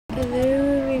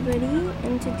Hello everybody,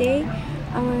 and today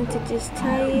I wanted to just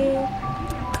tell you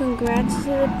congrats to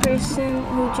the person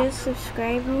who just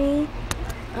subscribed me.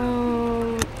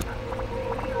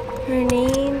 Her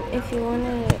name, if you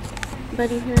want to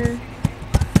buddy her,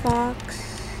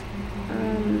 Fox.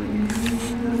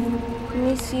 Let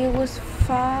me see, it was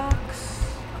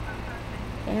Fox.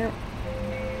 Yeah.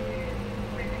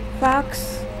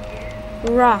 Fox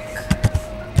Rock.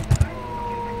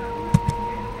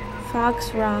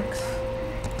 Fox Rocks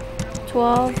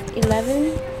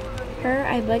 1211. Her,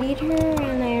 I buddied her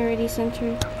and I already sent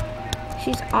her.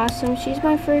 She's awesome. She's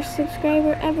my first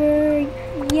subscriber ever.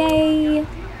 Yay!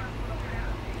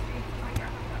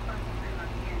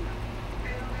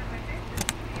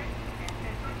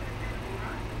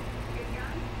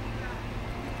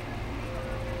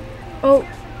 Oh.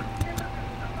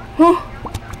 Oh.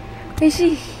 Is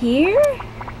she here?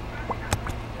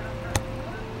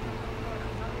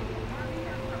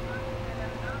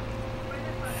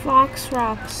 Fox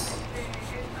Rocks.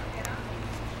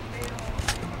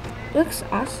 Looks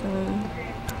awesome.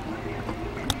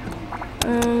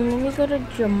 Let me go to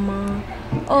Jamal.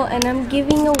 Oh, and I'm going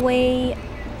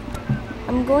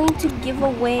to give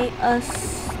away a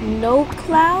snow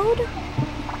cloud.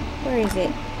 Where is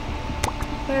it?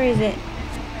 Where is it?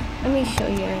 Let me show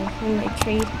you in my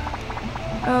trade.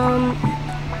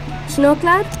 Snow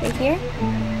cloud right here.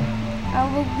 I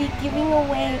will be giving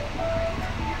away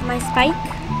my spike,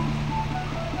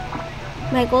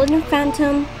 my golden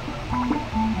phantom,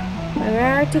 my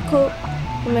rare coat,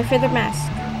 and my feather mask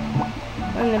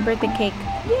on the birthday cake.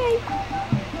 Yay!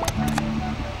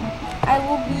 I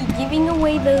will be giving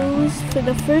away those. For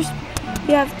the first,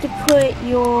 you have to put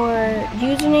your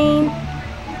username,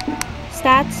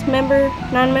 stats, member,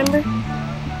 non-member.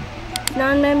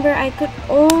 Non-member, I could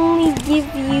only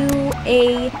give you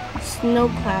a snow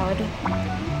cloud.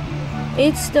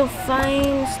 It's still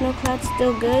fine. Snow cloud's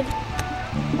still good.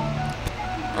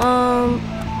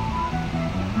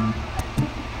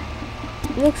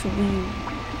 Looks weird.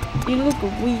 You look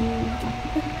weird.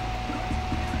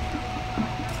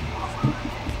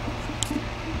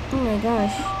 Oh my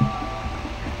gosh.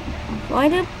 Why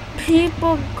do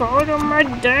people go to my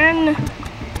den?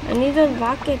 I need to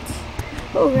lock it.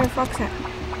 Oh, rare fox hat.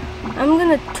 I'm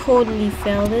gonna totally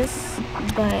fail this,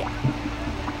 but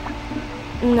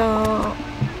no.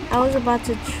 I was about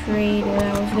to trade what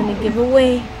I was gonna give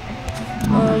away.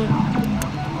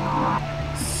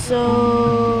 So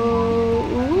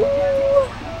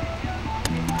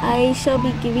I shall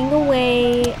be giving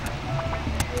away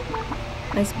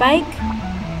my spike,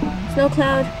 snow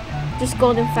cloud, just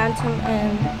golden phantom,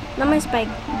 and not my spike.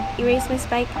 Erase my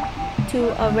spike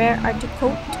to a rare Arctic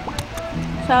coat.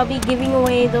 So I'll be giving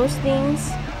away those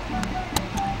things.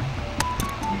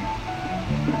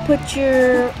 Put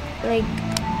your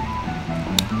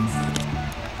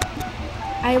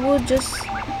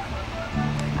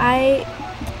I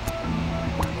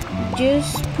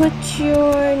just put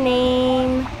your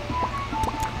name.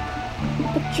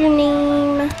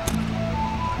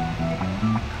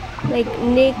 Like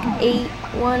Nick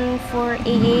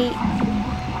 81488.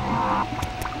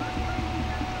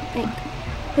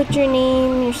 Put your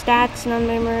name, your stats,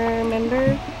 non-member,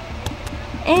 member,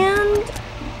 and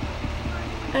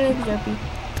I like Derpy,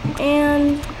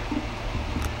 and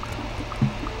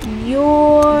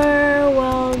your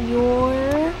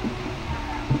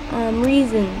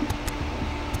reason.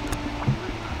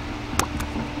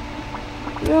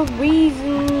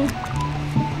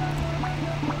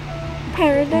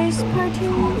 Paradise Party.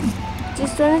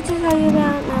 Just wanted to tell you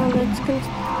that. Now let's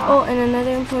oh, and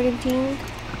another important thing.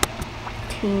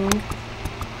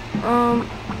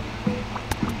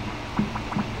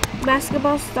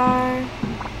 Basketball Star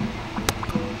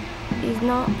is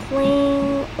not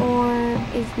playing or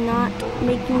is not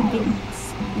making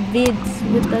vids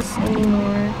with us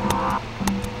anymore.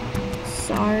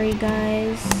 Sorry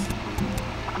guys.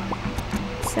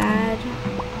 Sad.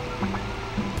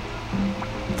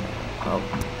 Oh.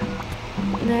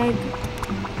 Leg.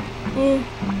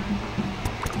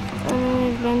 I'm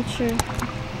an adventure.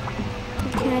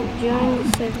 Can't join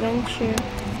this adventure.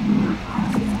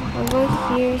 I'll go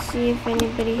here, see if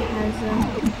anybody has a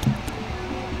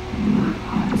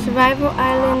survival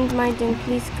island. Martin,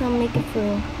 please come make it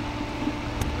full.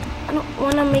 I don't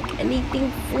want to make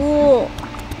anything full.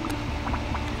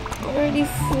 Already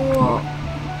full.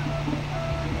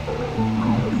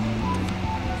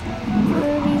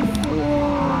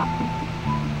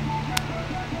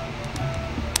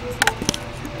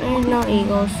 There's no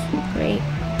eagles. Great.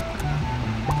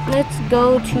 Let's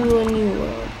go to a new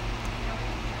world.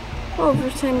 Oh,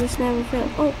 first time this never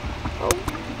failed. Oh.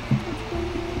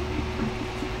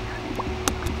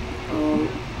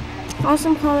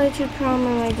 Awesome College with Prom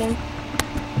and Wagon.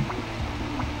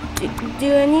 Do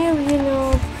any of you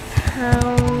know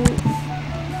Pound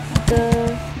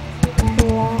the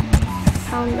Clock?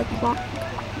 Pound the Clock?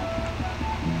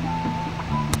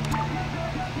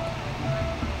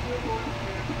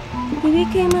 He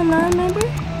became a non-member?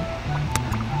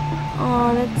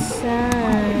 Oh, that's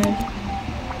sad.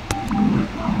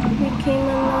 He became a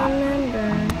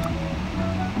non-member.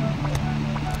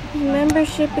 His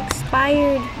membership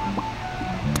expired.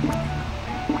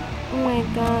 Oh my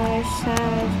gosh,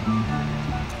 sad.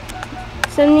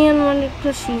 Send me unwanted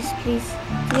plushies, please.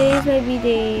 Today is my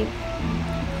B-Day.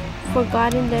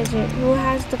 Forgotten Desert. Who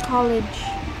has the college?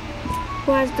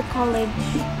 Who has the college?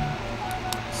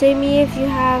 Say me if you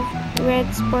have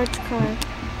red sports car.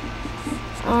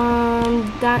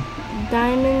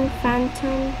 Diamond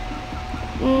Phantom.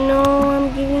 No,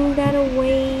 I'm giving that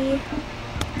away.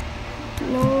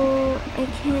 No, I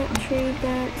can't trade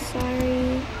that.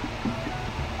 Sorry.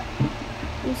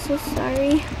 I'm so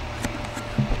sorry.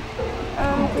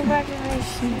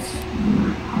 Congratulations.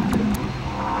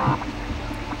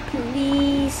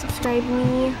 Please subscribe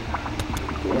me.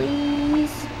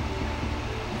 Please.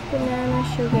 Banana,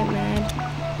 she'll get mad.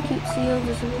 Cute Seal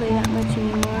doesn't play that much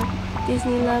anymore.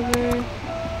 Disney Lover.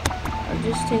 I'll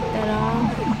just take that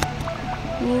off.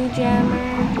 New Jammer.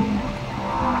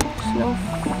 Snow.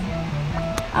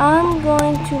 I'm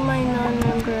going to my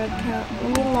non-member account.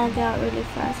 Let me log out really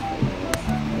fast for you.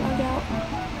 Log out.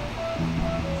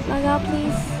 Log out,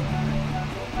 please.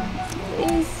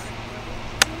 Please.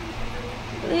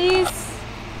 Please.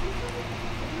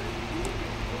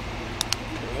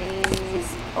 Please.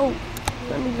 Oh,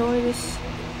 let me lower this.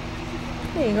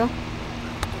 There you go.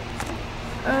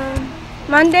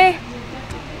 Monday.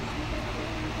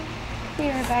 Be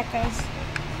right back, guys.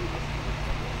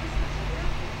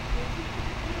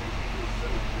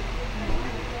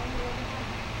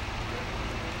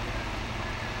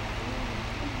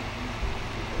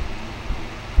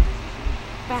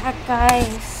 Back,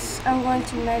 guys. I'm going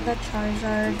to Mega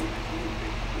Charizard.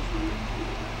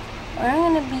 Or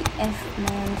I'm gonna be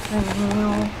F-Man for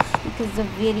now. Because the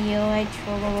video I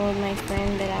told my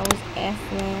friend that I was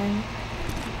F-Man.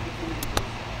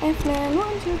 F-Man,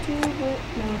 1, 2, 3,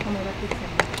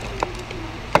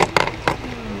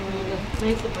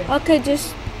 okay,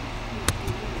 just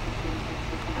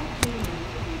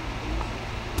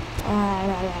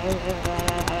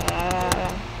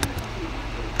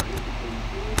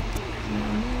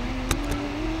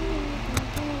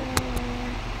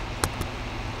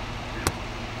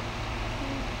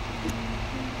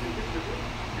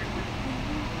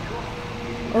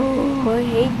oh, I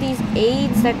hate these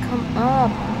aids that come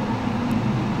up.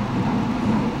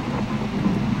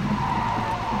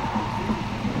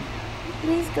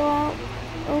 Please go out.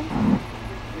 Oh,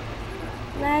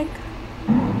 lag.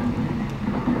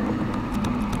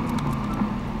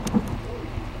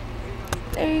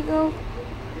 There you go.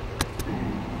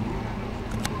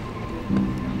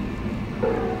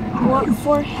 What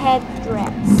for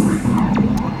headdress?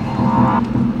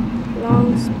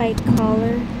 Long spike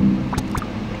collar.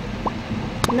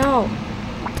 No.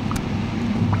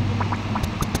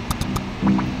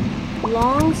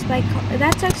 Long spike collar.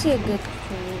 That's actually a good trade.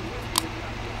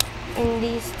 In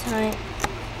these times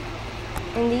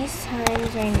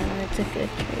right now, it's a good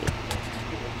trade.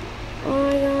 Oh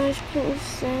my gosh, please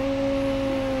send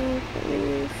me.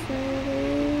 Please send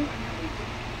me.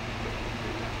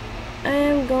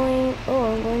 I'm going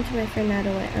to my friend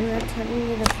Adaway. I'm not telling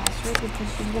you the password because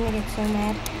she's gonna get so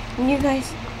mad. And you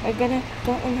guys are gonna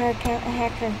go in her account and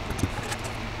hack her.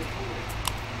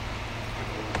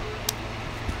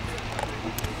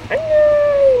 I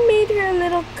made her a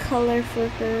little color for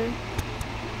her.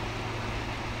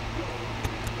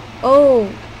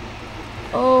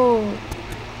 Oh,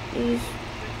 these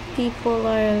people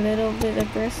are a little bit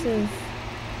aggressive.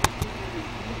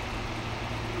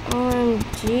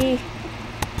 OMG.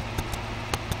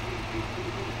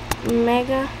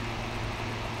 Mega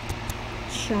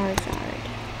Charizard.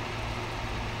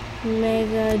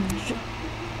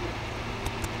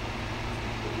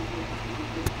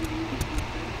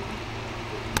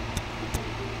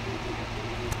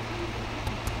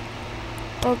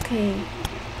 Okay.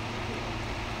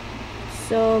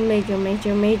 So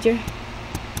major.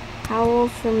 Howl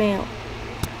for male.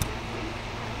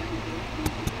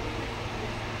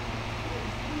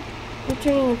 I'm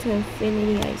turning into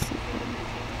Infinity Icy.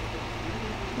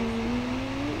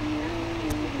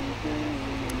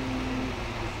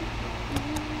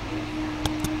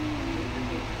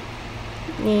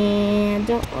 Nah, I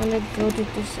don't want to go to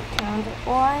this account.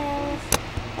 Why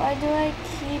do I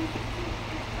keep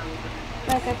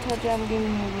Like I told you, I'm giving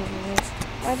you this.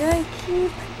 Why did I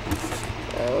keep?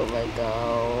 Oh my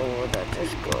god! I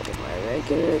just go to my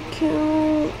regular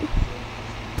account.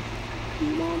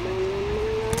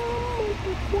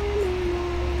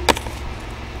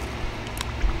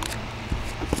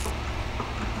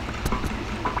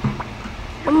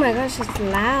 Oh my gosh, it's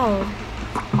loud.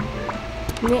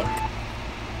 Nick.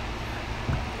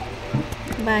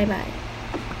 Bye bye.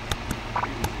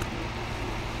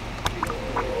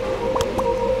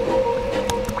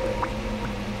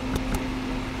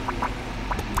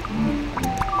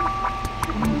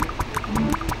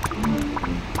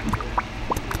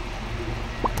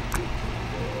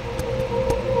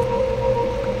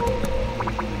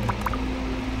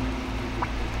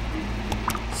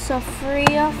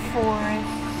 Sophia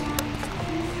Forest.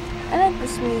 I like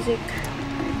this music.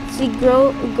 She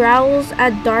growls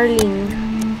at Darling.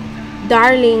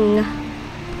 Darling.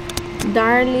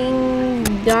 Darling.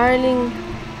 Darling.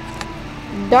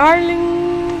 Darling.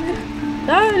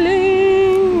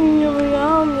 Darling.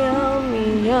 Meow, meow,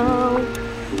 meow.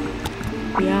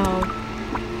 Meow.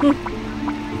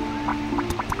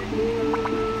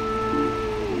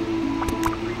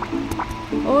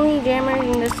 Only jammers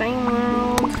in the same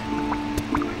world.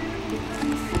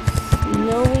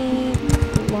 Snowy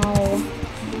Claw.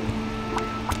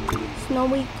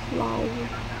 Snowy Claw.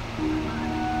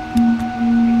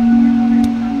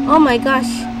 Oh my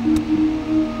gosh.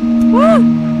 Ah!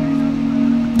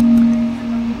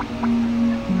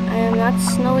 I am not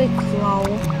Snowy Claw.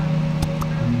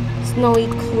 Snowy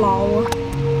Claw.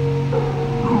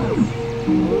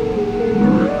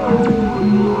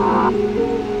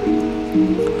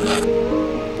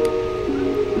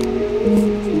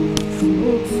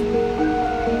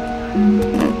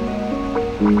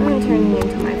 I'm turning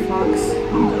into my fox.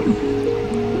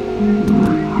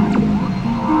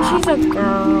 She's a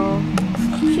girl.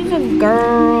 She's a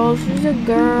girl. She's a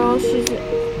girl. She's a...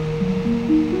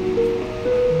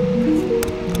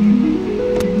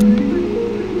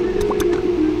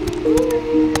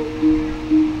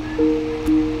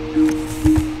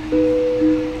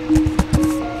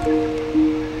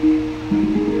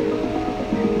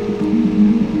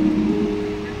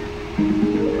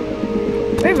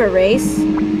 River race.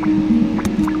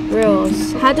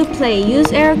 Rules. How to play.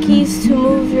 Use arrow keys to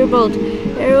move your boat.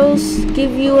 Arrows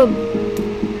give your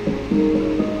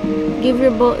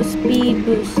boat a speed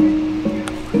boost.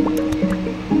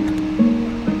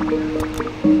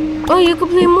 Oh, you can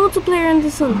play multiplayer in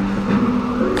this one.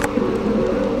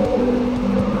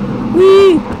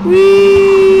 Wee!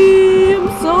 Wee! I'm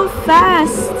so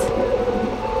fast.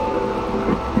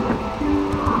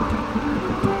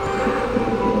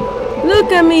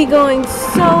 Look at me going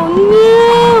so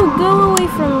no! Go away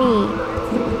from me.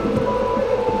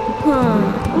 Huh.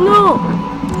 No!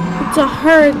 It's a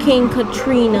Hurricane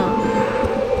Katrina.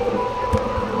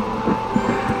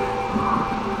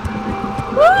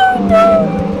 Oh no!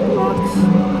 Rocks.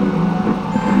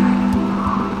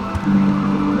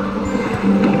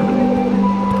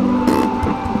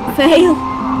 Fail.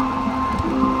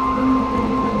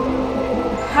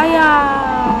 Hiya!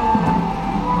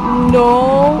 No.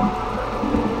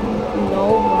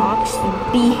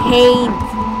 Behave.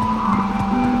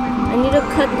 I need to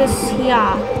cut this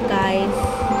here, guys.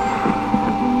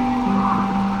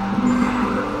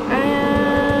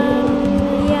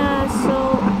 Yeah, so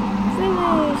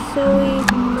finish.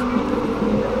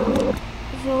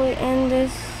 So we end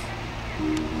this.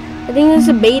 I think it's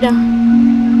a beta.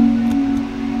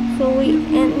 So we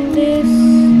end this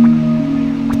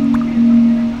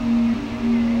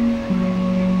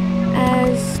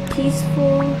as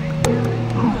peaceful.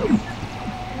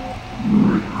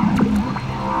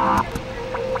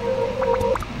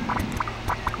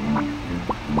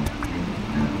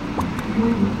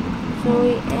 So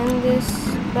we end this.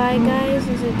 Bye guys,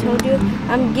 as I told you,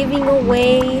 I'm giving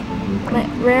away my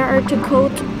rare Arctic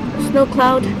coat, snow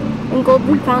cloud, and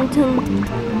golden fountain.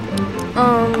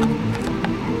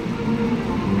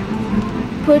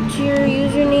 Put your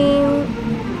username,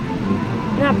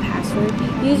 not password,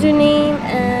 username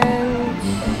and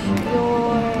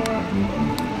your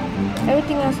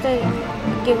everything else that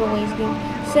giveaways give.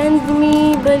 Send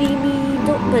me, buddy me,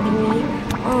 don't buddy me.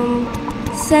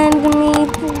 Send me,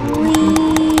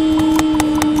 please.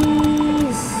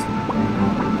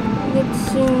 Get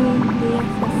soon.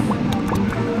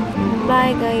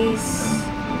 Bye, guys.